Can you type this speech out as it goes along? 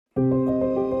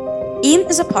EAM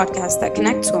is a podcast that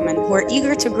connects women who are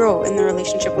eager to grow in their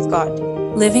relationship with God,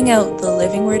 living out the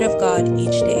living word of God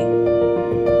each day.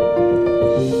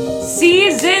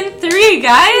 Season 3,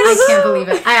 guys! I can't believe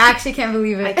it. I actually can't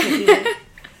believe it. I can't either.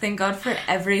 Thank God for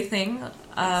everything.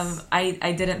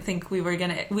 I didn't think we were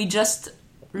gonna... We just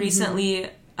recently...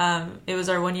 it was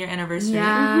our 1 year anniversary.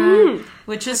 Yeah.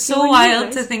 Which is so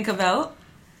wild to think about.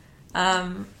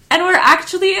 And we're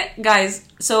actually... Guys,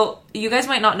 so you guys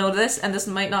might not know this, and this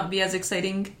might not be as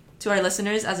exciting to our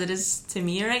listeners as it is to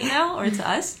me right now, or to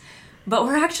us. But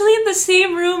we're actually in the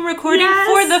same room recording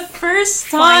for the first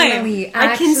time. Finally,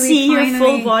 I can see your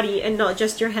full body and not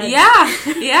just your head.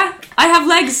 Yeah. I have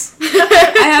legs.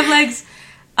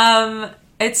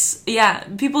 It's,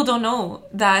 people don't know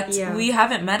that we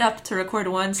haven't met up to record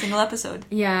one single episode.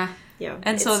 Yeah.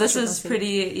 And so this is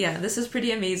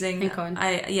pretty amazing. Thank God.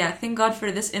 Thank God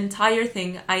for this entire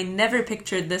thing. I never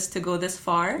pictured this to go this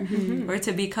far or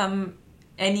to become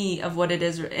any of what it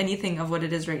is or anything of what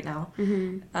it is right now.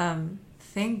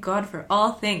 Thank God for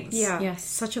all things. Yes.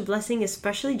 Such a blessing,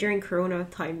 especially during Corona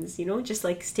times, just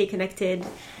like stay connected,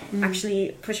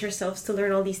 actually push ourselves to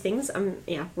learn all these things.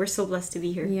 We're so blessed to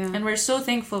be here. Yeah. And we're so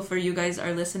thankful for you guys,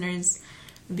 our listeners,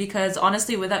 because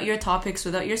honestly, without your topics,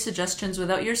 without your suggestions,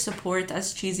 without your support,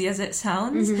 as cheesy as it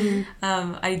sounds,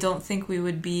 I don't think we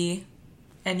would be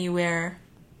anywhere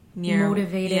near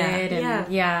motivated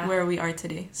and where we are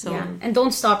today. So and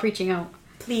don't stop reaching out,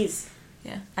 please.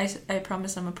 I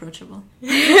promise I'm approachable.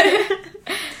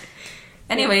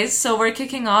 Anyways, so we're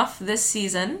kicking off this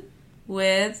season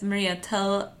with Maria.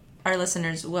 Tell our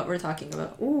listeners what we're talking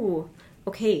about. Ooh,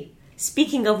 okay.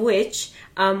 Speaking of which,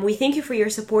 we thank you for your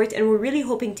support, and we're really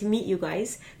hoping to meet you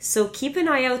guys. So keep an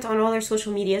eye out on all our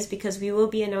social medias, because we will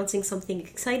be announcing something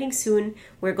exciting soon,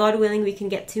 where God willing we can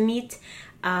get to meet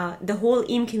the whole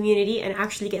EAM community and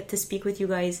actually get to speak with you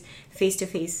guys face to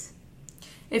face.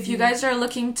 If you guys are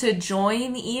looking to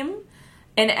join EAM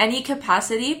in any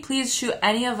capacity, please shoot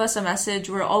any of us a message.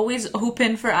 We're always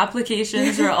open for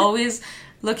applications. We're always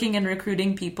looking and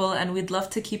recruiting people, and we'd love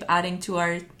to keep adding to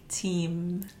our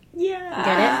team. Yeah.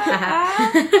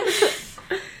 Get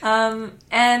it?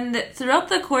 And throughout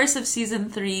the course of season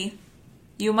 3,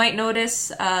 you might notice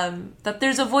that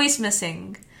there's a voice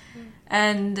missing.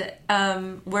 And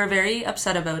we're very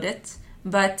upset about it.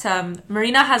 But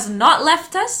Marina has not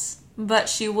left us, but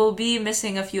she will be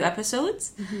missing a few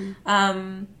episodes.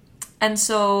 And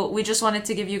so we just wanted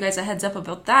to give you guys a heads up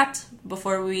about that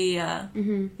before we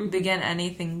begin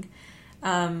anything.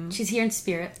 She's here in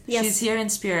spirit. Yes. She's here in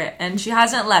spirit, and she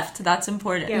hasn't left. That's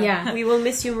important. Yeah. We will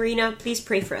miss you, Marina. Please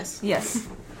pray for us. Yes.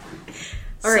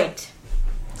 All right.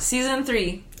 Season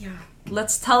 3. Yeah.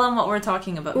 Let's tell them what we're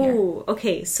talking about here. Ooh,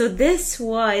 okay. So this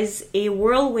was a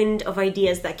whirlwind of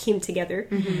ideas that came together.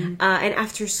 And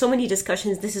after so many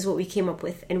discussions, this is what we came up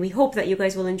with. And we hope that you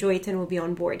guys will enjoy it and will be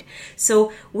on board.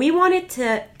 So we wanted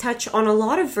to touch on a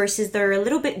lot of verses that are a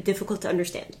little bit difficult to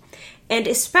understand. And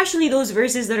especially those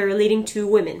verses that are relating to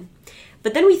women.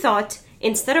 But then we thought,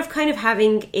 instead of kind of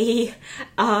having a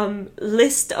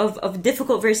list of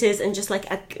difficult verses and just like,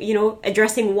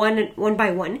 addressing one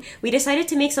by one, we decided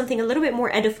to make something a little bit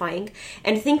more edifying,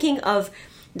 and thinking of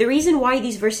the reason why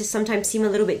these verses sometimes seem a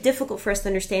little bit difficult for us to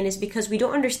understand is because we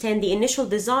don't understand the initial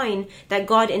design that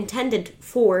God intended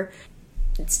for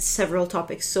several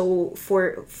topics. So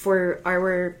for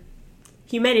our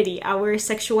humanity, our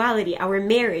sexuality, our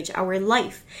marriage, our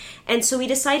life. And so we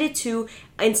decided to,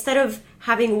 instead of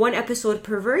having one episode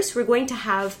per verse, we're going to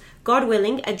have, God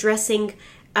willing,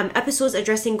 episodes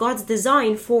addressing God's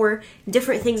design for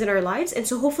different things in our lives. And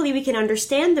so hopefully we can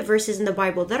understand the verses in the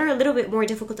Bible that are a little bit more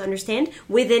difficult to understand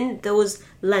within those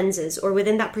lenses, or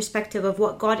within that perspective of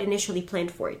what God initially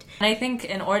planned for it. And I think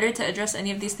in order to address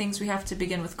any of these things, we have to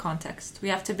begin with context. We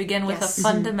have to begin with a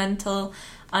fundamental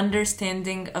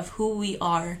understanding of who we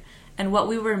are and what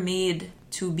we were made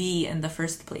to be in the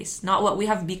first place. Not what we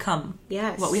have become.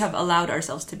 Yes. What we have allowed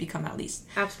ourselves to become, at least.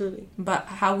 Absolutely. But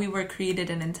how we were created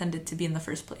and intended to be in the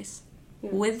first place.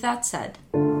 Yeah. With that said,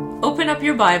 open up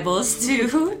your Bibles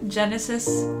to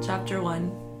Genesis chapter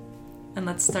 1, and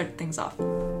let's start things off.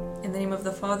 In the name of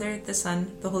the Father, the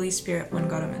Son, the Holy Spirit, one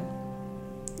God, amen.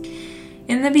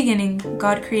 In the beginning,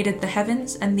 God created the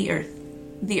heavens and the earth.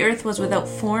 The earth was without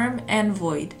form and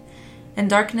void, and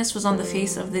darkness was on the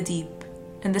face of the deep,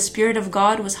 and the Spirit of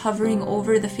God was hovering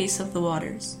over the face of the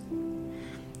waters.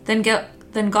 Then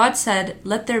God said,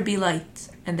 "Let there be light,"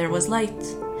 and there was light.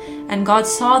 And God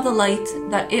saw the light,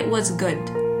 that it was good,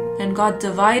 and God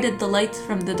divided the light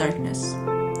from the darkness.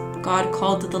 God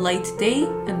called the light day,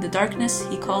 and the darkness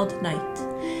he called night.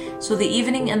 So the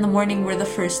evening and the morning were the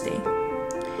first day.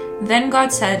 Then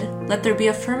God said, "Let there be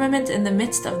a firmament in the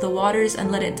midst of the waters,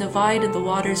 and let it divide the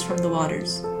waters from the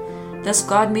waters." Thus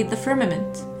God made the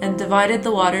firmament, and divided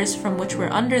the waters from which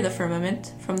were under the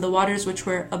firmament from the waters which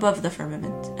were above the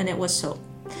firmament. And it was so.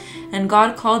 And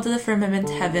God called the firmament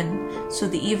heaven. So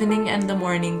the evening and the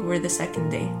morning were the second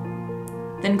day.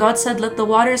 Then God said, "Let the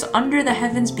waters under the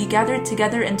heavens be gathered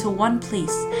together into one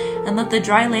place, and let the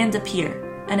dry land appear."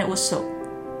 And it was so.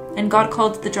 And God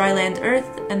called the dry land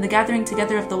earth, and the gathering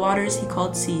together of the waters he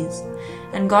called seas.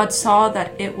 And God saw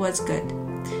that it was good.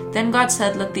 Then God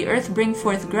said, "Let the earth bring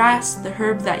forth grass, the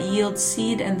herb that yields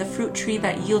seed, and the fruit tree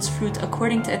that yields fruit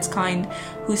according to its kind,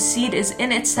 whose seed is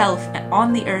in itself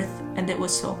on the earth." And it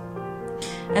was so.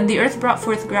 And the earth brought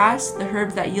forth grass, the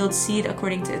herb that yields seed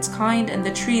according to its kind, and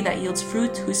the tree that yields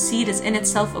fruit, whose seed is in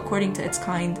itself according to its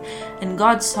kind. And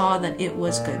God saw that it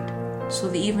was good. So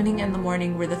the evening and the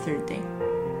morning were the third day.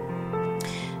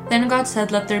 Then God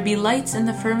said, "Let there be lights in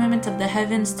the firmament of the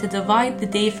heavens to divide the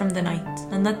day from the night,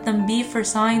 and let them be for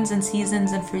signs and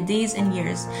seasons and for days and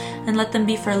years, and let them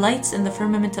be for lights in the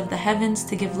firmament of the heavens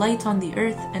to give light on the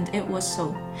earth." And it was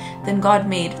so. Then God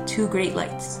made 2 great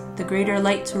lights, the greater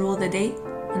light to rule the day,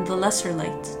 and the lesser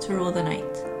light to rule the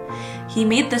night. He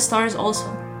made the stars also.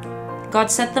 God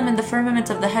set them in the firmament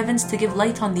of the heavens to give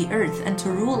light on the earth, and to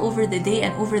rule over the day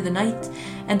and over the night,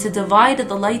 and to divide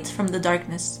the light from the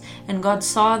darkness. And God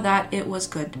saw that it was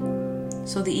good.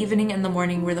 So the evening and the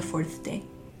morning were the 4th day.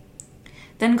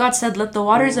 Then God said, "Let the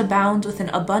waters abound with an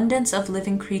abundance of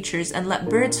living creatures, and let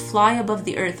birds fly above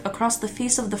the earth across the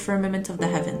face of the firmament of the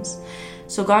heavens."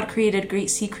 So God created great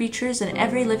sea creatures and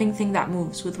every living thing that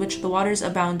moves, with which the waters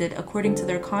abounded according to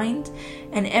their kind,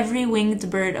 and every winged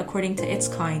bird according to its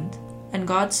kind. And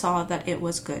God saw that it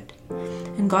was good.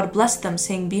 And God blessed them,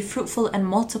 saying, "Be fruitful and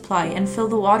multiply, and fill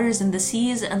the waters in the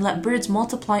seas, and let birds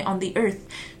multiply on the earth."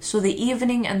 So the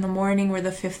evening and the morning were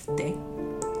the 5th day.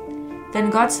 Then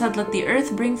God said, "Let the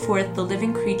earth bring forth the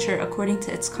living creature according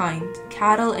to its kind,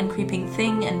 cattle and creeping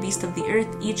thing and beast of the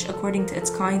earth, each according to its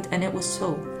kind." And it was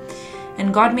so.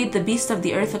 And God made the beast of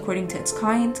the earth according to its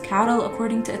kind, cattle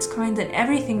according to its kind, and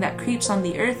everything that creeps on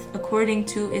the earth according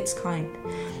to its kind.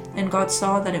 And God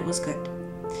saw that it was good.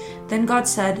 Then God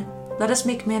said, "Let us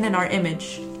make man in our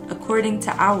image, according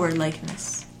to our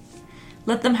likeness.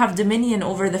 Let them have dominion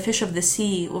over the fish of the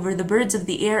sea, over the birds of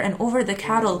the air, and over the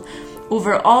cattle,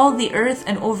 over all the earth,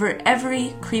 and over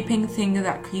every creeping thing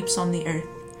that creeps on the earth."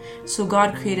 So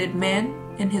God created man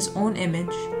in his own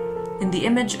image. In the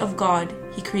image of God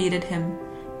he created him,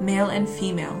 male and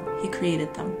female he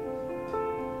created them.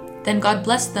 Then God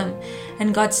blessed them,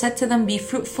 and God said to them, "Be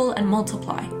fruitful and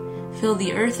multiply. Fill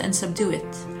the earth and subdue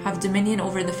it. Have dominion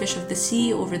over the fish of the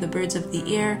sea, over the birds of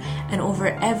the air, and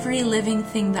over every living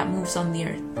thing that moves on the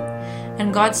earth."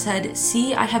 And God said,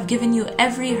 "See, I have given you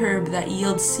every herb that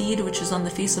yields seed which is on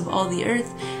the face of all the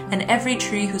earth, and every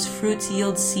tree whose fruits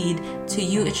yield seed, to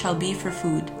you it shall be for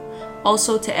food.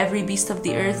 Also to every beast of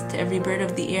the earth, to every bird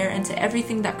of the air, and to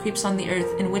everything that creeps on the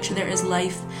earth, in which there is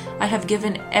life, I have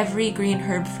given every green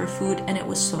herb for food." And it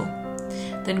was so.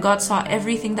 Then God saw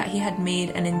everything that he had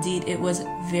made, and indeed it was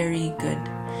very good.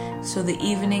 So the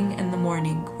evening and the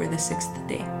morning were the 6th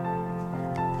day. In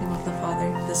the name of the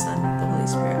Father, the Son, the Holy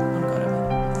Spirit, one God, amen.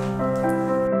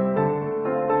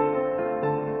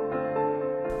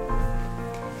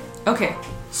 Okay,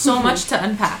 so much to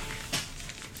unpack.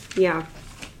 Yeah.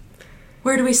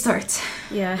 Where do we start?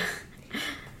 Yeah.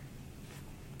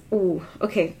 Oh,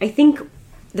 okay. I think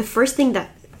the first thing that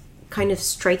kind of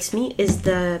strikes me is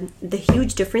the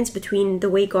huge difference between the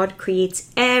way God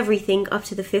creates everything up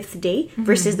to the 5th day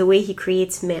versus the way he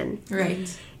creates man.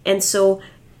 Right. And so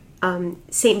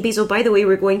Saint Basil, by the way,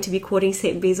 we're going to be quoting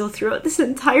Saint Basil throughout this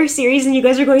entire series, and you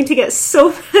guys are going to get so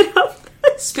fed up.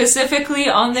 Specifically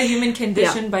on the human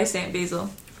condition by Saint Basil.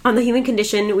 On the human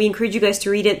condition, we encourage you guys to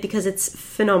read it because it's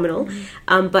phenomenal.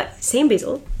 But Saint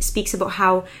Basil speaks about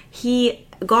how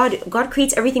God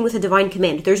creates everything with a divine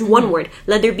command. There's one word.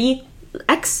 Let there be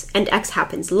X, and X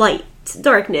happens. Light,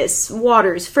 darkness,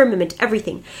 waters, firmament,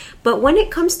 everything. But when it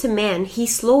comes to man, he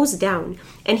slows down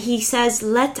and he says,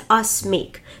 "Let us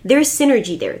make." There's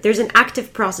synergy there. There's an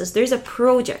active process. There's a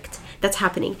project that's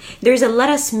happening. There's a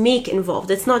let us make involved.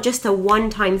 It's not just a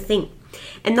one-time thing.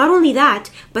 And not only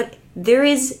that, but there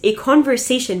is a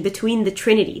conversation between the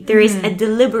Trinity. There is a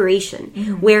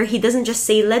deliberation where he doesn't just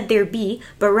say, "Let there be,"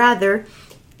 but rather,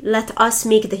 "Let us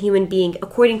make the human being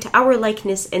according to our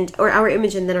likeness or our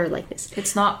image and then our likeness."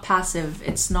 It's not passive.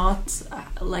 It's not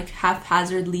like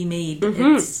haphazardly made.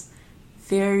 It's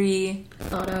very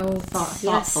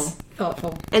thoughtful.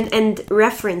 Thoughtful. And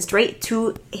referenced, right,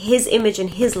 to his image and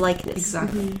his likeness.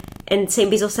 Exactly. And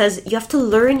St. Basil says, you have to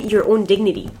learn your own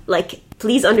dignity. Like,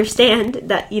 please understand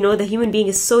that, the human being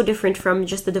is so different from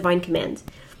just the divine command.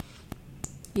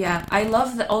 Yeah, I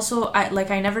love that also.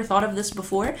 I never thought of this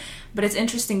before, but it's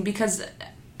interesting because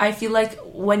I feel like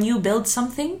when you build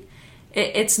something,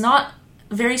 it's not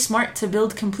very smart to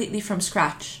build completely from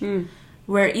scratch.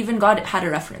 Where even God had a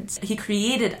reference. He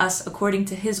created us according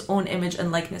to his own image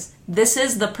and likeness. This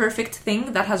is the perfect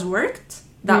thing that has worked,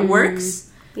 that works.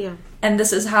 Yeah. And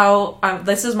this is how,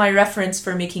 this is my reference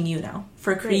for making you now,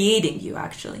 for creating you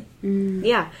actually.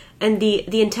 Yeah. And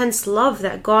the intense love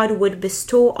that God would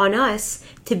bestow on us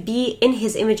to be in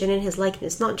his image and in his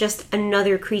likeness, not just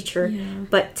another creature,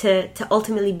 but to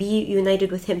ultimately be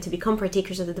united with him, to become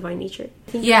partakers of the divine nature.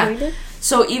 Yeah.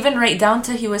 So even right down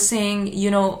to, he was saying,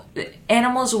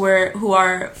 animals who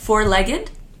are four-legged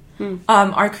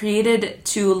are created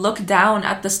to look down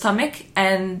at the stomach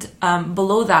and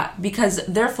below that, because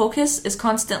their focus is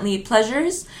constantly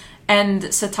pleasures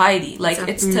and satiety. Like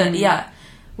it's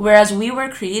whereas we were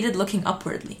created looking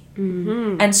upwardly.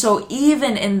 And so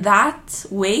even in that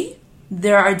way,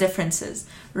 there are differences,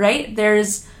 right?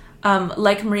 There's,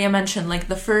 like Maria mentioned, like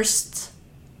the first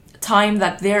time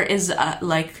that there is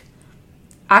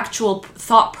actual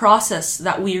thought process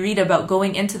that we read about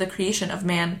going into the creation of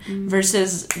man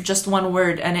versus just one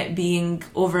word and it being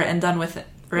over and done with it,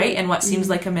 right? And what seems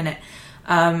like a minute.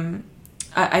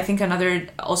 I think another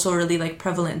also really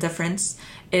prevalent difference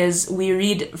is we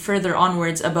read further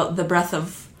onwards about the breath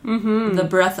of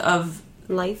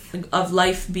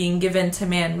life being given to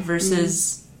man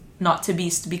versus not to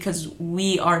beast, because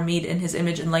we are made in his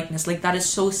image and likeness. Like that is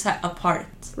so set apart,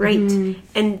 right?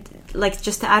 And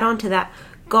just to add on to that,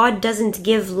 God doesn't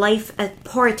give life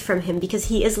apart from him because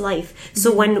he is life.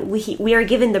 So when we are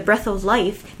given the breath of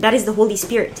life, that is the Holy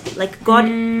Spirit. Like God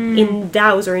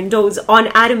endows on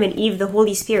Adam and Eve the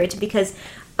Holy Spirit, because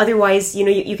otherwise,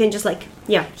 you can just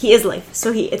he is life.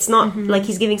 So it's not like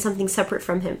he's giving something separate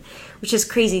from him, which is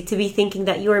crazy to be thinking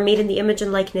that you are made in the image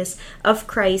and likeness of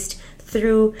Christ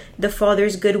through the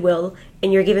Father's goodwill,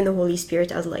 and you're given the Holy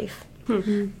Spirit as life.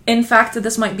 In fact,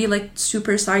 this might be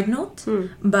super side note,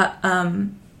 but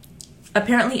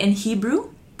apparently in Hebrew,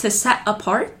 to set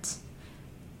apart,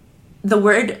 the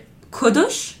word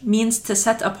kodosh means to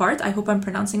set apart. I hope I'm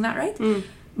pronouncing that right.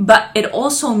 But it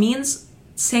also means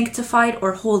sanctified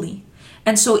or holy.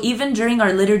 And so even during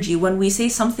our liturgy, when we say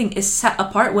something is set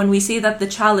apart, when we say that the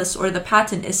chalice or the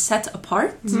paten is set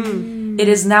apart, it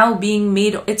is now being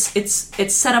made,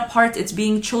 it's set apart, it's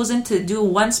being chosen to do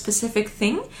one specific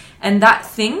thing, and that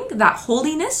thing, that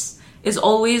holiness, is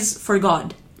always for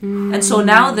God. And so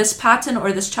now this paten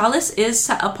or this chalice is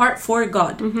set apart for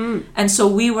God. And so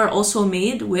we were also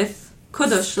made with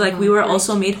kodosh, we were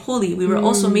also made holy, we were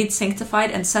also made sanctified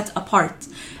and set apart.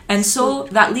 And so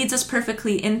that leads us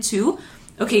perfectly into,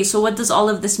 okay, so what does all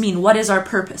of this mean? What is our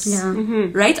purpose?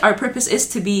 Right? Our purpose is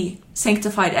to be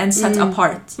sanctified and set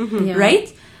apart,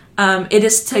 right? It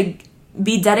is to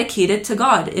be dedicated to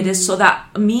God. It is so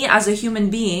that me as a human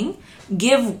being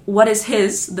give what is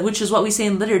his, which is what we say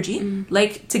in liturgy,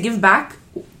 to give back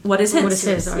what is his. What is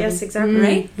his? Yes,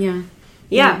 exactly. Right?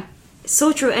 Yeah.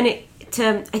 So true. And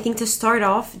I think to start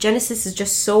off, Genesis is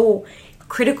just so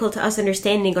critical to us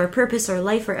understanding our purpose, our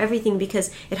life, our everything, because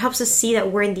it helps us see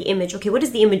that we're in the image. Okay, what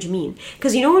does the image mean?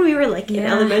 Because when we were in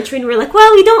elementary and we were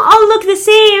well, we don't all look the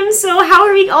same, so how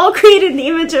are we all created in the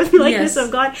image of the likeness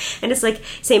of God? And it's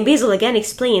St. Basil again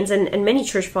explains, and many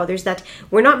church fathers, that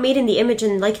we're not made in the image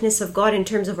and likeness of God in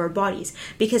terms of our bodies,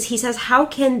 because he says, how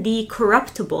can the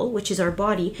corruptible, which is our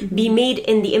body, be made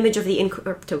in the image of the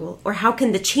incorruptible? Or how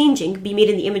can the changing be made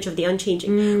in the image of the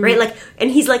unchanging? Right?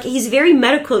 And he's very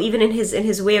medical even in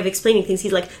his way of explaining things.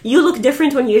 He's you look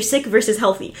different when you're sick versus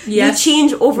healthy. You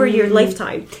change over your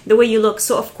lifetime, the way you look.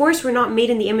 So of course we're not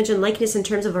made in the image and likeness in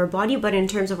terms of our body, but in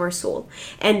terms of our soul.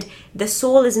 And the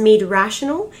soul is made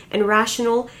rational, and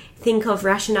rational, think of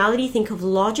rationality, think of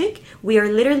logic. We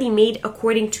are literally made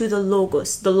according to the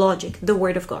logos, the logic, the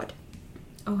word of God.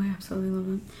 Oh, I absolutely love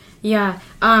that. Yeah.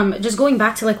 Just going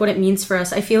back to what it means for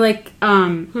us, I feel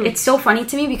it's so funny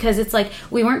to me, because it's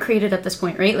we weren't created at this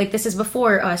point, right? This is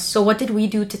before us. So what did we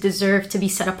do to deserve to be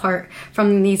set apart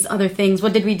from these other things?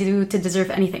 What did we do to deserve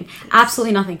anything?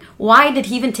 Absolutely nothing. Why did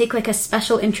he even take a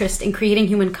special interest in creating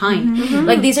humankind?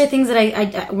 These are things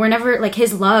that we're never,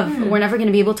 his love, we're never going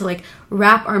to be able to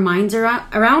wrap our minds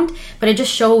around, but it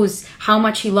just shows how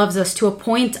much he loves us to a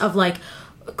point of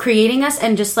creating us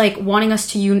and just wanting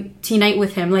us to unite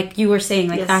with him, you were saying,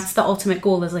 that's the ultimate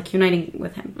goal, is uniting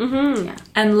with him. Yeah.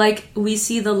 And we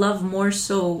see the love more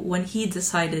so when he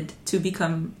decided to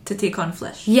take on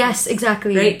flesh. Yes,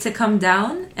 exactly. Right, to come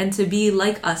down and to be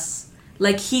like us,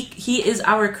 Like he is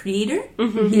our creator,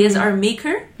 he is our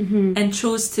maker, and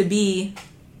chose to be.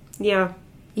 Yeah.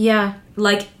 Yeah.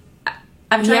 Like,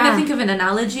 I'm trying Yeah. to think of an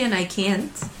analogy and I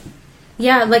can't.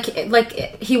 Yeah, like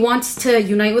he wants to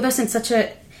unite with us in such a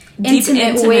Deep,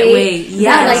 intimate way. way.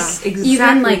 Yes, like exactly.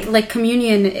 even like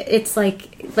communion, it's like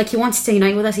he wants to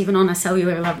unite with us even on a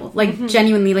cellular level. Like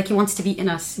genuinely, like he wants to be in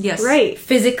us. Yes. Right.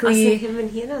 Physically. Us and him and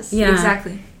he and us. Yeah.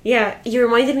 Exactly. Yeah, you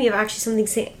reminded me of actually something.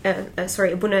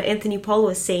 Abuna Anthony Paul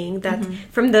was saying that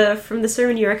from the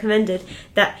sermon you recommended,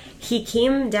 that he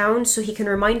came down so he can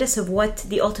remind us of what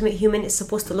the ultimate human is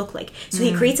supposed to look like. So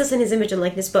he creates us in his image and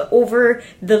likeness, but over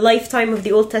the lifetime of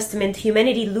the Old Testament,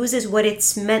 humanity loses what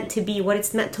it's meant to be, what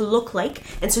it's meant to look like,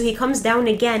 and so he comes down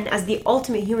again as the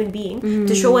ultimate human being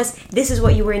to show us this is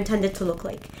what you were intended to look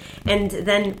like. And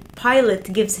then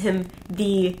Pilate gives him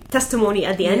the testimony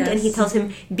at the end, and he Yes. tells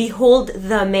him, "Behold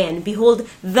the man, behold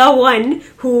the one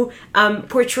who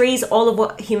portrays all of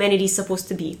what humanity is supposed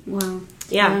to be." Wow.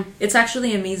 Yeah. It's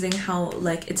actually amazing how,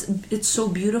 like, it's so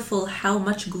beautiful how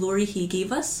much glory he gave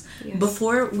us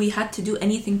before we had to do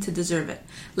anything to deserve it.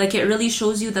 Like, it really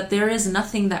shows you that there is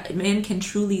nothing that man can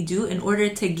truly do in order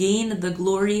to gain the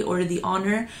glory or the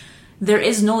honor. There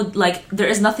is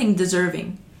nothing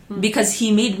deserving because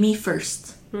he made me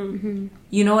first.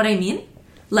 You know what I mean?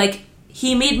 Like,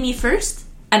 he made me first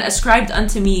and ascribed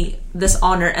unto me this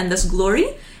honor and this glory.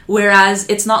 Whereas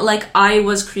it's not like I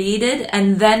was created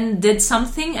and then did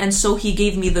something and so he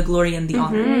gave me the glory and the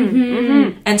honor.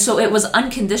 And so it was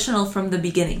unconditional from the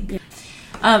beginning.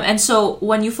 And so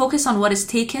when you focus on what is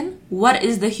taken, what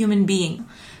is the human being?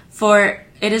 For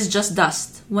it is just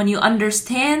dust. When you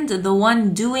understand the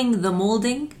one doing the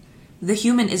molding, the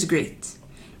human is great.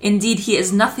 Indeed, he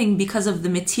is nothing because of the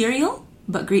material,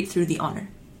 but great through the honor.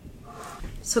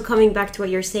 So coming back to what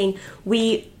you're saying,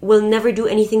 we will never do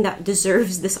anything that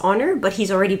deserves this honor, but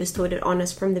he's already bestowed it on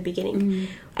us from the beginning.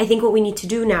 I think what we need to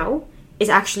do now is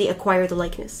actually acquire the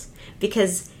likeness,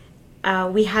 because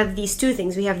we have these two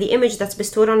things. We have the image that's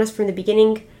bestowed on us from the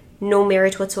beginning, no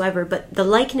merit whatsoever, but the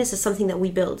likeness is something that we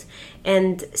build.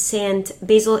 And Saint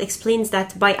Basil explains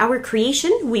that by our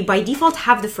creation, we by default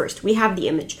have the first, we have the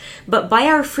image, but by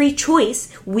our free choice,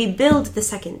 we build the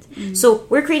second. So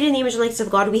we're created in the image and likeness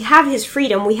of God, we have his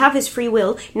freedom, we have his free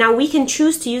will. Now we can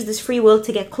choose to use this free will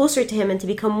to get closer to him and to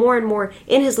become more and more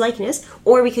in his likeness,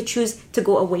 or we could choose to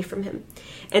go away from him.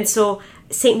 And so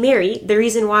Saint Mary, the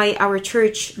reason why our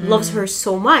church loves her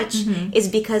so much is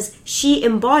because she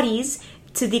embodies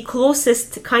to the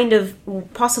closest kind of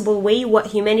possible way what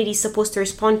humanity is supposed to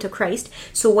respond to Christ.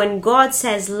 So when God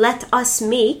says, "Let us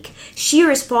make," she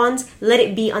responds, "Let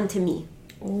it be unto me."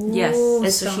 Yes.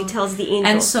 And so she tells the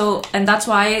angel. And that's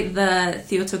why the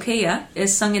Theotokeia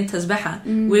is sung in Tasbeha.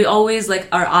 We always, like,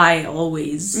 I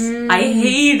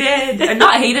hated,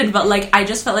 not hated, but like, I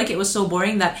just felt like it was so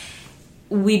boring that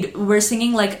we're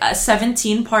singing like a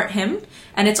 17-part hymn,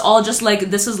 and it's all just like,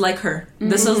 this is like her,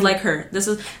 this is like her, this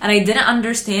is, and I didn't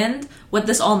understand what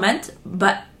this all meant,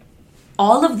 but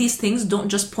all of these things don't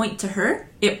just point to her,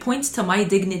 it points to my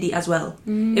dignity as well.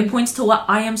 It points to what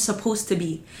I am supposed to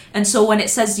be. And so when it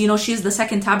says, she's the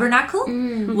second tabernacle,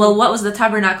 well, what was the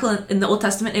tabernacle in the Old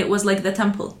Testament? It was like the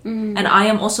temple. And I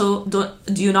am also,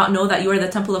 do you not know that you are the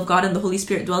temple of God and the Holy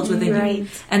Spirit dwells within you?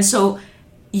 And so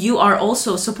you are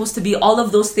also supposed to be all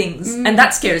of those things, and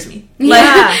that scares me.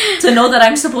 Like, to know that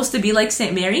I'm supposed to be like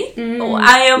Saint Mary,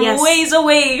 I am ways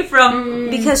away from...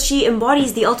 Because she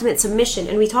embodies the ultimate submission,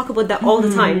 and we talk about that all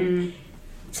the time.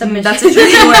 Submission. That's a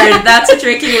tricky word. That's a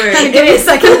tricky word. Give me a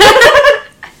second.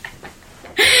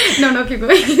 No, keep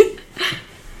going.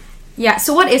 Yeah,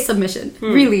 so what is submission?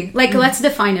 Really? Like, let's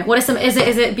define it. What is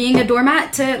it being a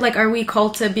doormat to, like, are we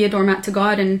called to be a doormat to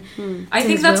God? And I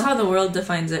think that's how the world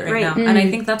defines it right now. And I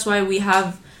think that's why we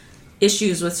have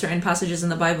issues with certain passages in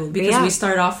the Bible, because we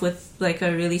start off with, like,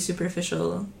 a really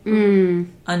superficial,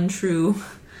 untrue,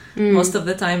 most of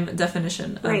the time,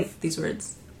 definition of these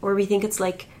words. Or we think it's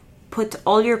like, put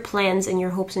all your plans and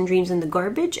your hopes and dreams in the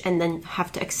garbage and then have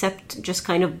to accept just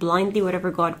kind of blindly whatever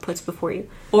God puts before you.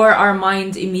 Or our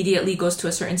mind immediately goes to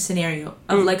a certain scenario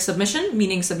of like submission,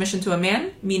 meaning submission to a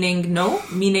man, meaning no,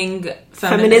 meaning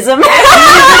feminism.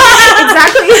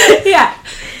 Exactly. Yeah.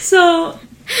 So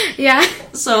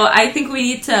I think we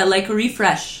need to like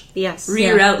refresh. Yes.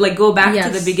 Reroute, like go back to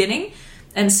the beginning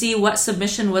and see what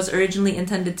submission was originally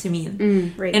intended to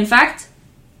mean. Right. In fact,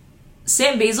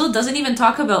 Saint Basil doesn't even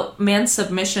talk about man's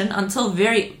submission until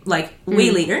way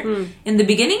later. In the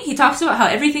beginning, he talks about how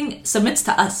everything submits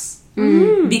to us.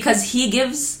 Because he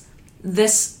gives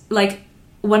this, like,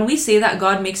 when we say that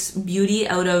God makes beauty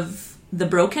out of the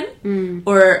broken,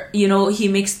 or he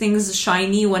makes things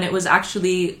shiny when it was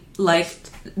actually like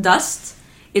dust.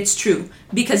 It's true,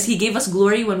 because he gave us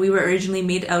glory when we were originally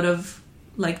made out of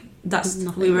like dust.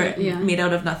 Nothing, we were made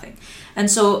out of nothing.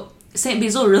 And so Saint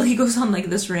Basil really goes on like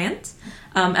this rant,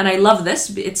 and I love this.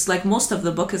 It's like most of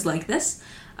the book is like this,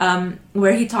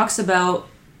 where he talks about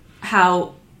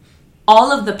how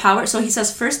all of the power, so he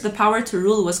says, first, the power to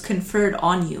rule was conferred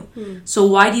on you. So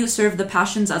why do you serve the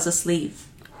passions as a slave?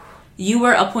 You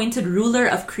were appointed ruler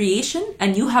of creation,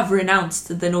 and you have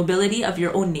renounced the nobility of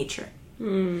your own nature.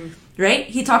 Right?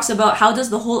 He talks about how does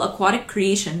the whole aquatic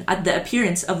creation, at the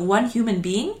appearance of one human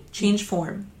being, change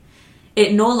form.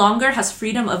 It no longer has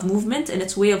freedom of movement in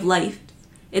its way of life.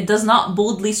 It does not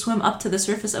boldly swim up to the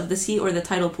surface of the sea or the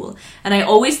tidal pool. And I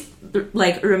always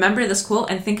like remember this quote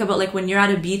and think about like when you're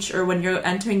at a beach or when you're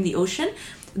entering the ocean,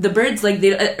 the birds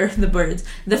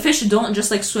the fish don't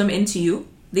just like swim into you,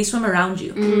 they swim around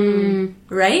you.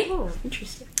 Right? Oh,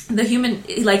 interesting. The human,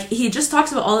 like, he just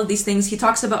talks about all of these things. He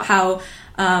talks about how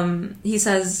he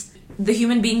says the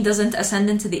human being doesn't ascend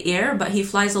into the air, but he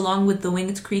flies along with the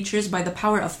winged creatures by the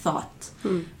power of thought.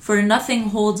 For nothing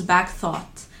holds back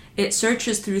thought. It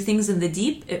searches through things in the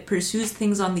deep. It pursues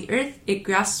things on the earth. It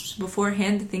grasps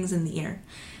beforehand things in the air.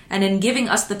 And in giving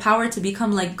us the power to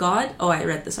become like God... Oh, I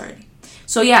read this already.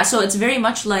 So it's very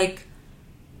much like...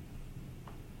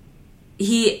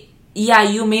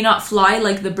 you may not fly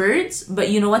like the birds, but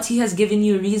you know what? He has given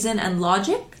you reason and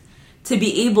logic to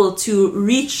be able to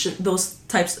reach those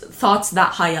types of thoughts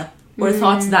that high up, or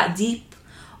thoughts that deep,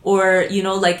 or,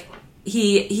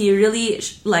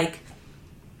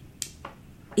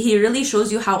 he really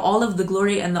shows you how all of the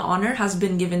glory and the honor has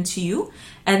been given to you,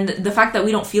 and the fact that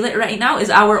we don't feel it right now is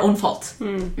our own fault.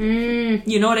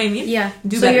 You know what I mean? Yeah.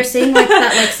 So better. You're saying like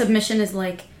that, like submission is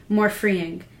like more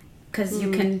freeing because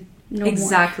you can know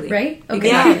exactly more, right?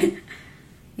 Okay.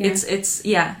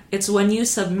 Yeah. It's when you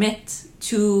submit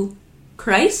to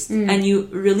Christ and you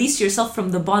release yourself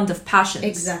from the bond of passions.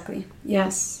 Exactly.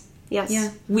 Yes.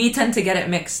 Yeah. We tend to get it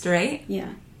mixed, right? Yeah.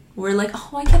 We're like, oh,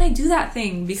 why can't I do that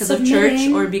thing? Because Submitting. of church,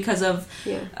 or because of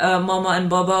mama and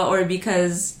baba, or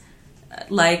because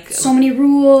so many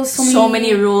rules, so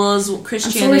many rules.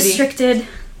 Christianity, I'm so restricted.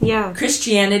 Yeah.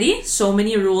 Christianity, so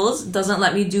many rules, doesn't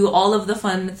let me do all of the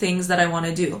fun things that I want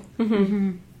to do.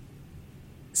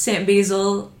 Saint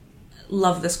Basil,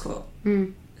 love this quote.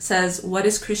 Says, what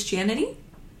is Christianity?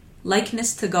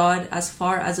 Likeness to God as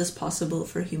far as is possible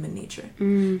for human nature.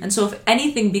 And so if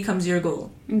anything becomes your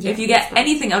goal, if you get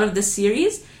anything out of this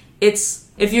series, it's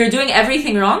if you're doing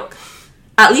everything wrong,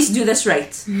 at least do this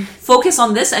right. Focus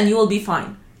on this and you will be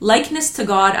fine. Likeness to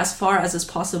God as far as is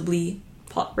possibly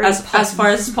as far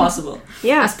as possible.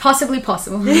 Yeah. As possibly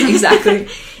possible. Exactly.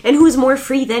 And who's more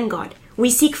free than God? We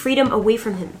seek freedom away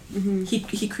from him.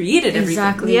 He created everything.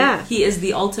 Exactly. Yeah. He is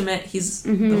the ultimate, he's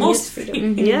the most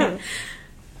free. Yeah.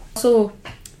 So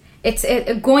it's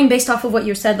going based off of what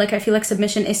you said, like I feel like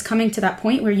submission is coming to that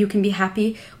point where you can be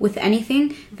happy with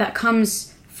anything that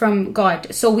comes from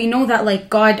God. So we know that like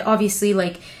God obviously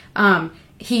like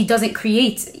he doesn't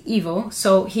create evil,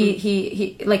 so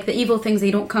he like the evil things,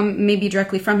 they don't come maybe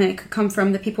directly from him. It could come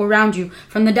from the people around you,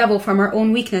 from the devil, from our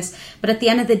own weakness. But at the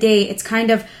end of the day, it's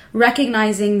kind of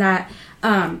recognizing that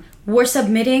we're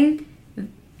submitting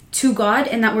to God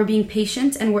and that we're being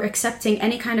patient and we're accepting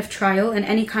any kind of trial and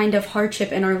any kind of hardship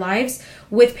in our lives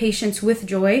with patience, with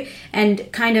joy,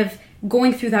 and kind of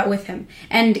going through that with him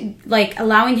and like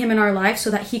allowing him in our lives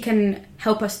so that he can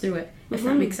help us through it, if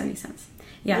that makes any sense.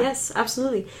 Yeah. Yes,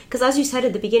 absolutely. Because as you said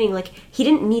at the beginning, like he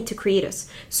didn't need to create us.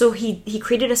 So he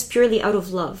created us purely out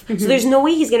of love. So there's no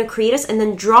way he's going to create us and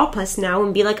then drop us now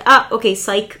and be like, okay,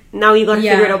 psych, now you got to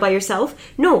figure it out by yourself.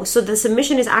 No, so the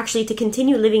submission is actually to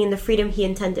continue living in the freedom he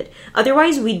intended.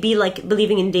 Otherwise, we'd be like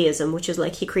believing in deism, which is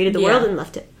like he created the world and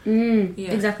left it.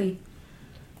 Exactly.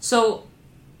 So,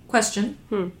 question.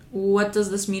 What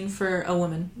does this mean for a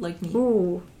woman like me?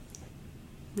 Ooh.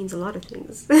 Means a lot of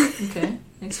things. Okay,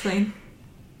 explain.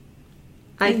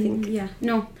 I think. Yeah.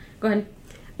 No, go ahead.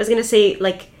 I was going to say,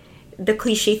 like, the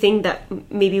cliche thing that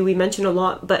maybe we mention a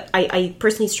lot, but I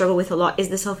personally struggle with a lot, is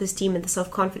the self-esteem and the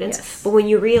self-confidence. Yes. But when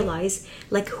you realize,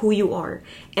 like, who you are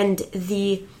and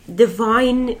the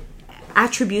divine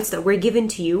attributes that were given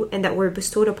to you and that were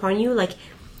bestowed upon you, like,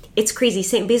 it's crazy.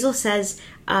 St. Basil says,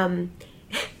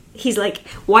 he's like,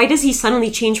 why does he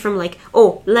suddenly change from like,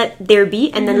 oh, let there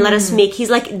be and then let us make? He's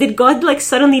like, did God like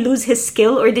suddenly lose his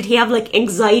skill, or did he have like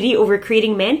anxiety over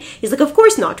creating man? He's like, of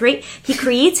course not, right? He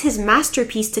creates his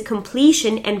masterpiece to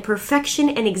completion and perfection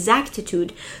and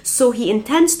exactitude. So he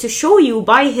intends to show you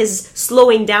by his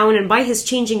slowing down and by his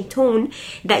changing tone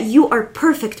that you are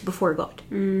perfect before God,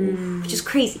 which is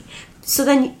crazy. So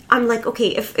then I'm like, okay,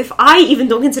 if I even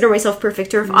don't consider myself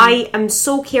perfect, or if I am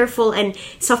so careful and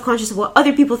self-conscious of what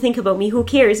other people think about me, who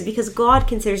cares? Because God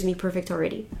considers me perfect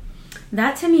already.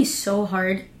 That to me is so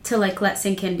hard to like let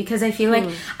sink in, because I feel like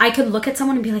I could look at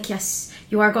someone and be like, yes,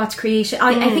 you are God's creation.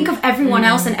 I think of everyone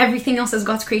else and everything else as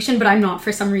God's creation, but I'm not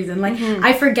for some reason. Like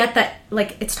I forget that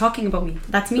like it's talking about me.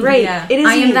 That's me. Right. Yeah. It is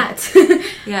I am you. that.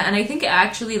 Yeah, and I think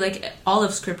actually, like, all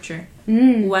of Scripture,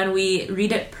 when we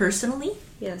read it personally,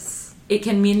 Yes. it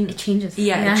can mean... It changes.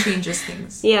 Yeah, it changes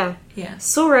things. Yeah. Yeah.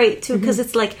 So right, too, because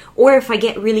it's like, or if I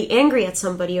get really angry at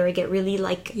somebody, or I get really,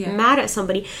 like, Yeah. mad at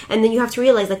somebody, and then you have to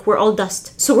realize, like, we're all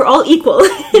dust. So we're all equal.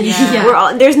 Yeah. We're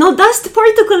all, there's no dust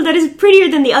particle that is prettier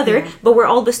than the other, but we're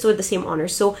all bestowed the same honor.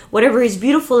 So whatever is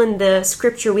beautiful in the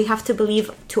scripture, we have to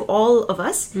believe to all of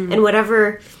us, and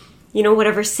whatever, you know,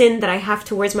 whatever sin that I have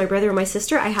towards my brother or my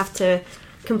sister, I have to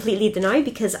completely deny,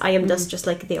 because I am dust just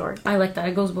like they are. I like that.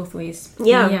 It goes both ways.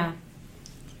 Yeah.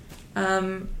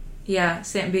 Yeah,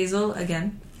 Saint Basil,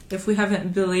 again, if we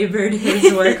haven't belabored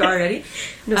his work already.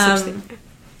 No such thing.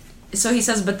 So he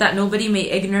says, but that nobody may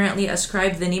ignorantly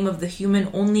ascribe the name of the human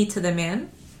only to the man.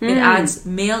 It adds,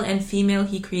 male and female,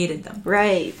 he created them.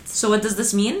 Right. So what does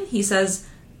this mean? He says,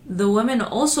 the woman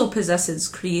also possesses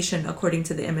creation according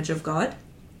to the image of God,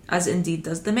 as indeed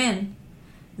does the man.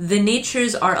 The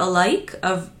natures are alike,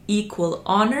 of equal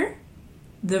honor.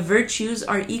 The virtues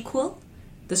are equal.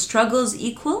 The struggles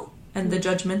equal, and the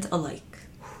judgment alike.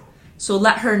 So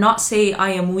let her not say,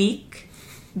 I am weak.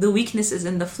 The weakness is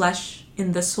in the flesh,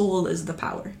 in the soul is the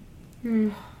power.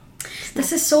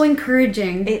 This is so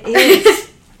encouraging. It is.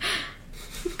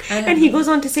 And he goes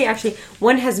on to say, actually,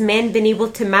 when has man been able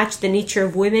to match the nature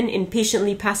of women in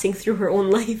patiently passing through her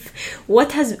own life? When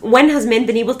has man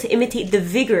been able to imitate the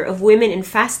vigor of women in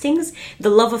fastings, the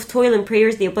love of toil and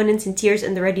prayers, the abundance in tears,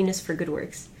 and the readiness for good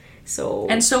works? So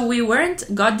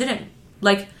God didn't,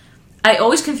 like, I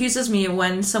always confuses me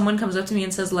when someone comes up to me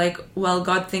and says, like, well,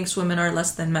 God thinks women are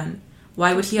less than men.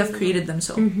 Why would he have created them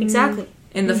so? Exactly.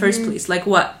 In the first place. Like,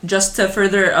 what? Just to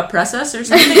further oppress us or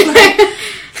something? Like,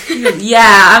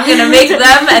 yeah, I'm gonna make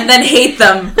them and then hate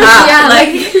them.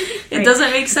 It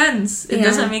doesn't make sense. It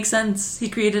doesn't make sense. He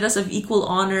created us of equal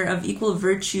honor, of equal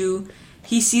virtue.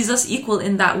 He sees us equal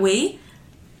in that way,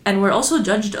 and we're also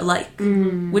judged alike,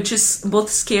 which is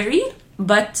both scary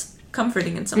but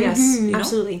comforting in some ways. Yes, you know?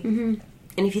 absolutely.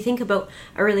 And if you think about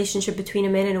a relationship between a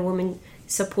man and a woman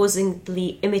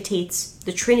supposedly imitates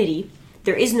the Trinity,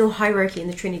 there is no hierarchy in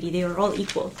the Trinity. They are all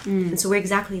equal. And so we're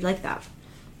exactly like that.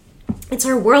 It's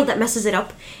our world that messes it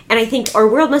up. And I think our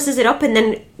world messes it up and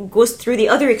then goes through the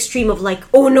other extreme of like,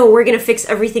 oh no, we're going to fix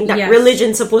everything that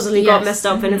religion supposedly got messed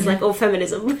up. And it's like, oh,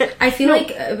 feminism. I feel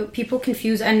like people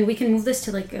confuse, and we can move this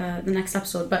to like the next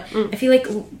episode, but I feel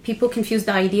like people confuse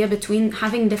the idea between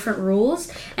having different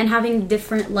roles and having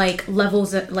different like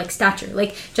levels of like stature.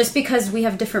 Like just because we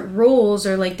have different roles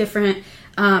or like different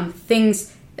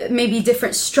things, maybe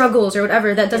different struggles or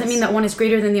whatever, that doesn't mean that one is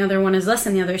greater than the other, one is less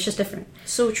than the other. It's just different.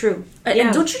 So true.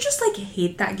 And don't you just like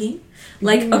hate that game?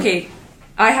 Like, okay,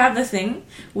 I have the thing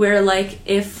where like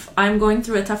if I'm going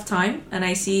through a tough time and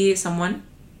I see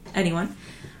anyone,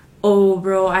 oh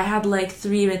bro, I had like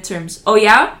 3 midterms. Oh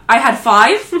yeah, I had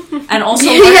 5, and also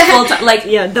full time. Like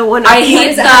the one I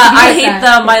hate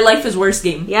the my life is worse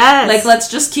game. Yes. Like let's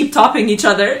just keep topping each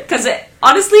other because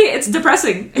honestly, it's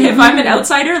depressing. If I'm an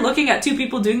outsider looking at 2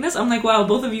 people doing this, I'm like, wow,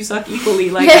 both of you suck equally.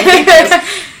 Like I hate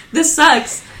this. This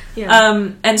sucks.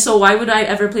 Yeah. And so why would I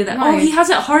ever play that? Why? Oh, he has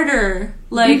it harder.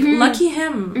 Like lucky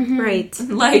him. Right.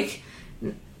 Like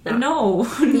no,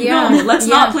 Yeah. no, let's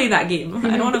not play that game.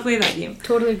 I don't want to play that game.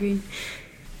 Totally agree.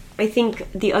 I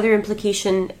think the other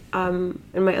implication and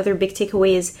my other big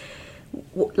takeaway is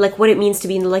like what it means to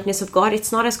be in the likeness of God.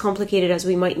 It's not as complicated as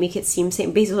we might make it seem.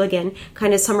 St. Basil again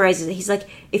kind of summarizes it. He's like,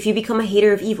 if you become a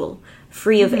hater of evil,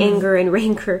 free of anger and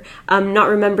rancor, not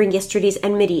remembering yesterday's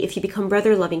enmity, if you become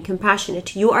brother loving,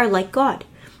 compassionate, you are like God.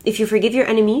 If you forgive your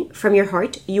enemy from your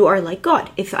heart, you are like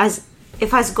God. If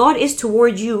if as God is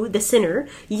toward you, the sinner,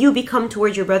 you become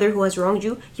toward your brother who has wronged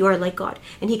you, you are like God.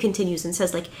 And he continues and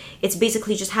says, like, it's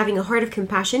basically just having a heart of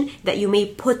compassion that you may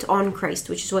put on Christ,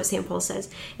 which is what St. Paul says.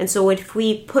 And so if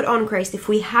we put on Christ, if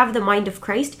we have the mind of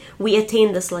Christ, we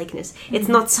attain this likeness. It's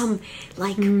not some,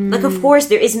 like of course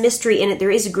there is mystery in it,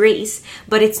 there is grace,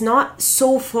 but it's not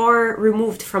so far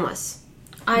removed from us.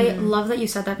 I love that you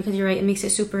said that, because you're right. It makes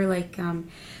it super like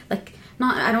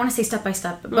not, I don't want to say step by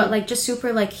step, but like just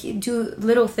super like do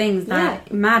little things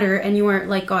that matter, and you are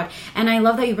like God. And I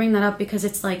love that you bring that up, because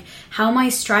it's like, how am I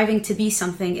striving to be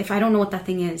something if I don't know what that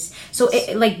thing is? So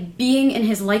it, like, being in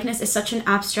his likeness is such an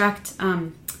abstract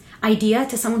idea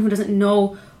to someone who doesn't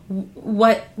know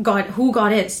who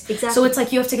God is. Exactly. So it's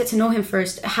like you have to get to know him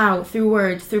first. How? Through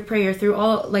word, through prayer, through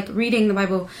all, like, reading the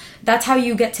Bible. That's how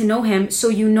you get to know him, so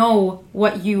you know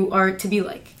what you are to be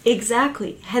like.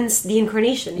 Exactly. Hence the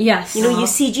incarnation. Yes. You know, you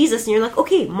see Jesus and you're like,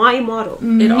 okay, my model.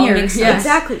 It all makes sense. Yes.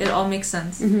 Exactly. It all makes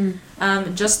sense.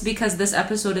 Just because this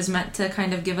episode is meant to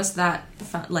kind of give us that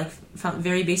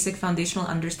very basic foundational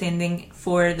understanding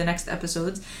for the next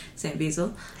episodes, St.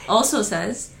 Basil also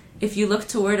says, if you look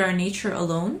toward our nature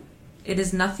alone, it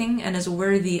is nothing and is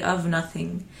worthy of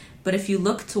nothing. But if you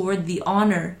look toward the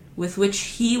honor with which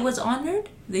he was honored,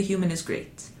 the human is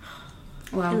great.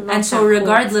 Wow. And so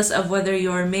regardless of whether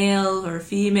you're male or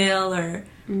female or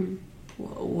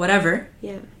whatever,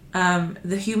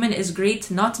 the human is great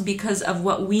not because of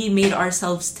what we made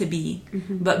ourselves to be,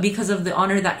 but because of the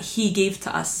honor that he gave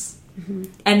to us.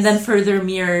 And then further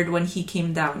mirrored when he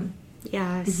came down.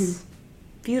 Yes.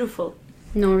 Beautiful.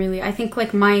 No, really. I think,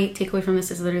 like, my takeaway from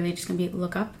this is literally just going to be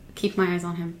look up, keep my eyes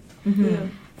on him. Yeah.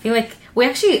 I feel like we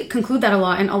actually conclude that a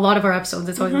lot in a lot of our episodes.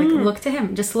 It's always like, look to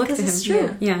him. Just look to him. It's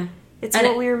true. Yeah. It's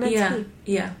what we were meant to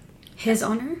be. Yeah. His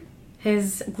honor,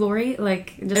 his glory,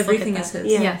 like, just Everything look is at that.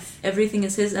 his. Yeah. Yes. Everything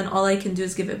is his, and all I can do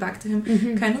is give it back to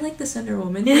him. Kind of like the Cinder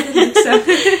Woman. He didn't accept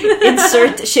it.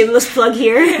 Insert shameless plug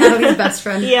here. Natalie's best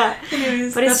friend. Yeah.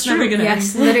 Anyways, But it's that's never true. gonna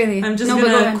Yes, end. literally. I'm just No, but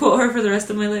go gonna ahead. quote her for the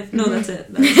rest of my life. No, that's it.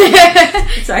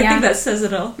 So I think that says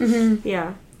it all.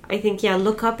 Yeah. I think,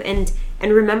 look up and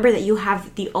remember that you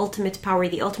have the ultimate power,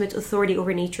 the ultimate authority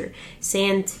over nature.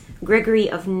 Saint Gregory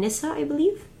of Nyssa, I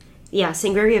believe. Yeah,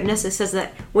 St. Gregory of Nyssa says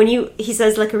that he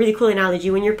says, like, a really cool analogy,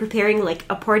 when you're preparing, like,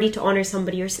 a party to honor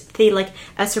somebody, or say, like,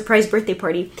 a surprise birthday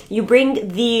party, you bring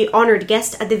the honored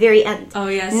guest at the very end. Oh,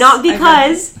 yes. Not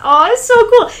because, it's so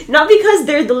cool, not because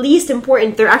they're the least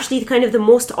important, they're actually kind of the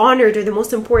most honored or the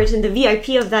most important and the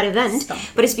VIP of that event,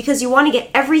 but it's because you want to get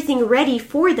everything ready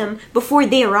for them before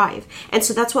they arrive. And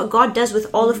so that's what God does with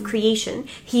all of creation.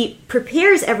 He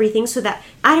prepares everything so that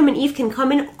Adam and Eve can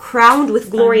come in crowned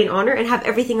with glory and honor and have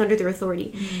everything under their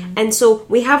authority. And so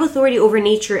we have authority over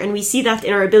nature, and we see that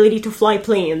in our ability to fly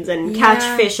planes and catch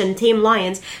fish and tame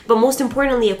lions. But most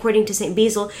importantly, according to St.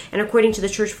 Basil and according to the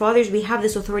Church Fathers, we have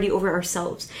this authority over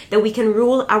ourselves, that we can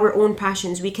rule our own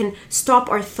passions, we can stop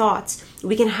our thoughts,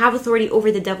 we can have authority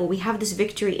over the devil. We have this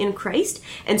victory in Christ.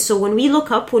 And so when we look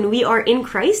up, when we are in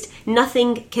Christ,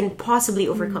 nothing can possibly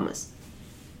overcome us.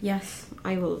 Yes.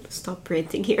 I will stop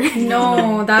ranting here.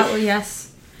 No, yes.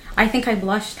 I think I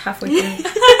blushed halfway through.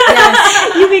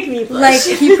 Yes. You make me blush.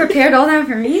 Like, he prepared all that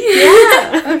for me?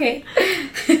 Yeah. Okay.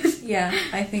 Yeah,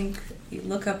 I think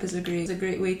look up is a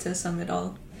great way to sum it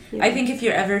all. Yeah. I think if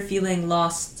you're ever feeling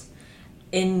lost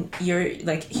in your,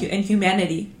 like, in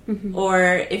humanity,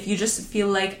 or if you just feel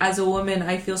like, as a woman,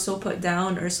 I feel so put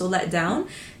down or so let down,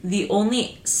 the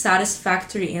only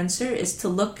satisfactory answer is to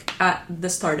look at the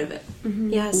start of it.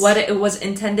 Yes. What it was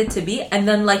intended to be, and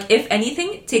then, like, if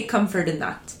anything, take comfort in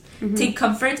that. Take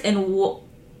comfort in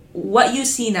what you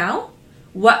see now,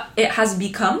 what it has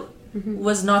become,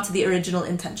 was not the original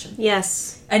intention.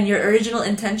 Yes. And your original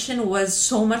intention was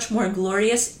so much more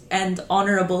glorious and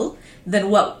honorable than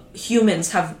what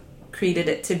humans have created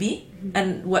it to be,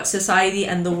 and what society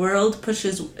and the world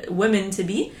pushes women to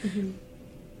be.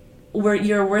 Where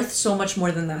you're worth so much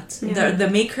more than that. The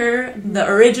maker, the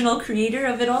original creator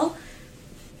of it all,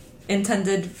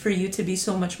 intended for you to be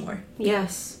so much more.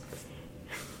 Yes.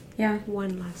 Yeah.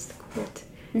 One last quote.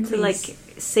 To, like,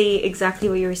 say exactly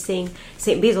what you were saying.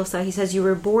 St. Basil said, he says, you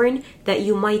were born that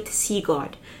you might see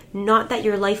God, not that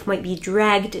your life might be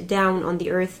dragged down on the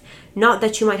earth, not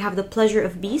that you might have the pleasure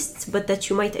of beasts, but that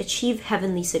you might achieve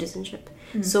heavenly citizenship.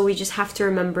 So we just have to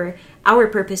remember our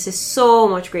purpose is so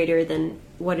much greater than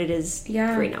what it is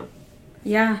right now.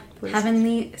 Yeah,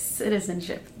 heavenly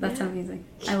citizenship. That's amazing.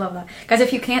 I love that. Guys,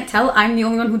 if you can't tell, I'm the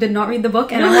only one who did not read the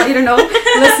book, and I want you to know,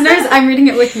 listeners, I'm reading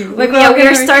it with you. Like, yeah, we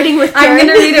are starting with I'm going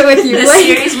to read it with you. This like,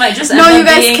 series might just end no, up you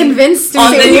guys being convinced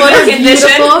on me. the new What a condition.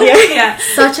 beautiful, Yeah.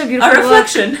 such a beautiful A book.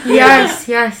 reflection. Yes,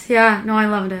 yes, yeah. No, I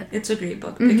loved it. It's a great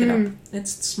book. Pick it up.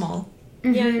 It's small.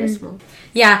 Yeah, it is small.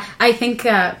 Yeah, I think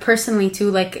personally too,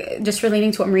 like just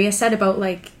relating to what Maria said about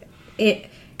like it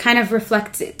kind of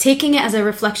reflects, taking it as a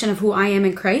reflection of who I am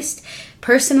in Christ.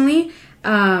 Personally,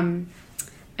 I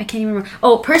can't even remember.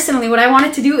 Oh, personally, what I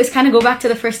wanted to do is kind of go back to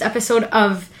the first episode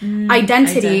of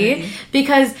identity,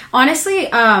 because honestly,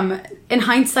 in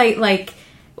hindsight, like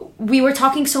we were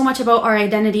talking so much about our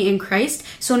identity in Christ.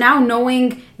 So now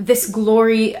knowing this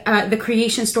glory, the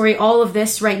creation story, all of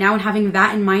this right now, and having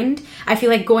that in mind, I feel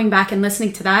like going back and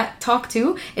listening to that talk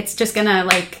too, it's just gonna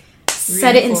like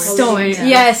set it in stone. Yeah.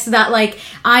 Yes, that like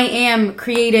I am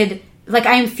created, like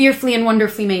I am fearfully and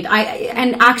wonderfully made.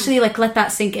 And actually like let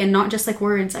that sink in, not just like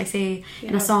words I say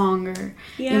in a song or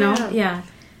you know,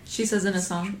 She says in a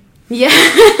song. Yeah.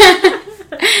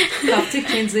 Coptic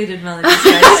translated melodies,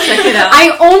 guys. Check it out.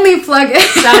 I only plug it.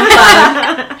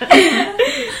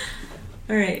 SoundCloud.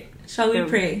 All right. Shall we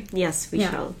pray? Yes, we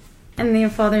shall. In the name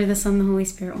of the Father, the Son, the Holy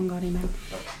Spirit, one God, amen.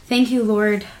 Thank you,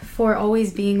 Lord, for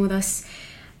always being with us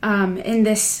in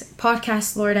this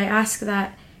podcast, Lord. I ask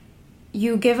that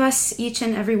you give us, each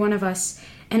and every one of us,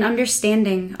 an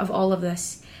understanding of all of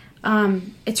this.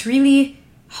 It's really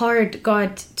hard,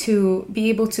 God, to be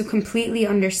able to completely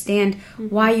understand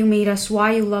why you made us,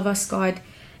 why you love us, God.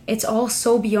 It's all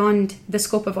so beyond the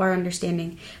scope of our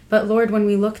understanding. But Lord, when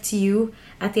we look to you,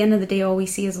 at the end of the day, all we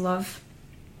see is love.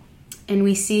 And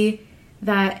we see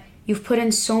that you've put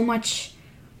in so much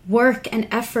work and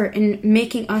effort in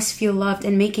making us feel loved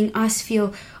and making us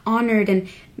feel honored and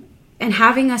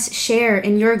having us share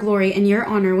in your glory and your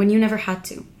honor when you never had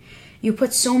to. You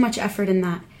put so much effort in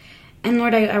that. And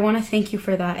Lord, I want to thank you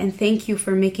for that, and thank you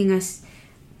for making us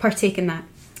partake in that.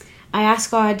 I ask,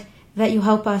 God, that you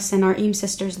help us and our Eam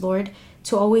sisters, Lord,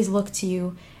 to always look to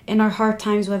you in our hard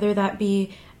times, whether that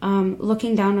be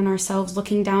looking down on ourselves,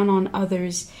 looking down on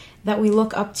others, that we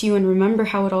look up to you and remember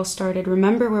how it all started,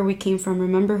 remember where we came from,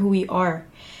 remember who we are,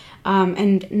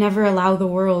 and never allow the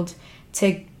world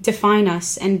to define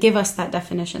us and give us that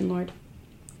definition, Lord.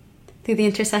 Through the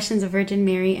intercessions of Virgin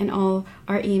Mary and all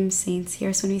our Eam saints, hear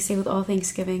us when we say with all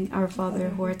thanksgiving, Our Father,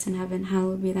 who art in heaven,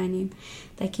 hallowed be thy name.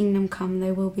 Thy kingdom come,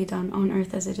 thy will be done, on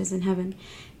earth as it is in heaven.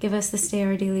 Give us this day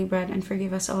our daily bread, and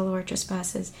forgive us all our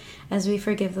trespasses, as we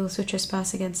forgive those who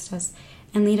trespass against us.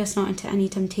 And lead us not into any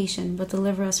temptation, but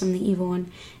deliver us from the evil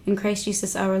one. In Christ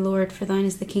Jesus our Lord, for thine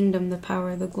is the kingdom, the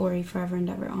power, the glory, forever and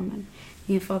ever. Amen.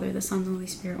 In the Father, the Son, the Holy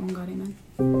Spirit, one God, amen.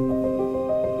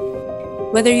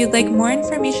 Whether you'd like more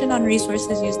information on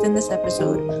resources used in this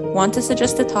episode, want to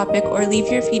suggest a topic, or leave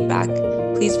your feedback,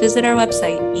 please visit our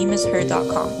website,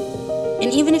 eamisher.com.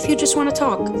 And even if you just want to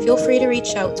talk, feel free to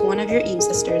reach out to one of your Eam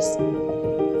sisters.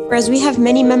 For as we have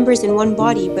many members in one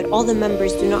body, but all the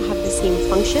members do not have the same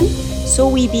function, so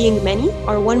we, being many,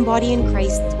 are one body in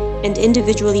Christ and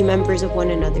individually members of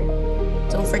one another.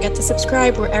 Don't forget to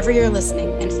subscribe wherever you're listening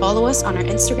and follow us on our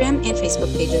Instagram and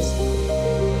Facebook pages.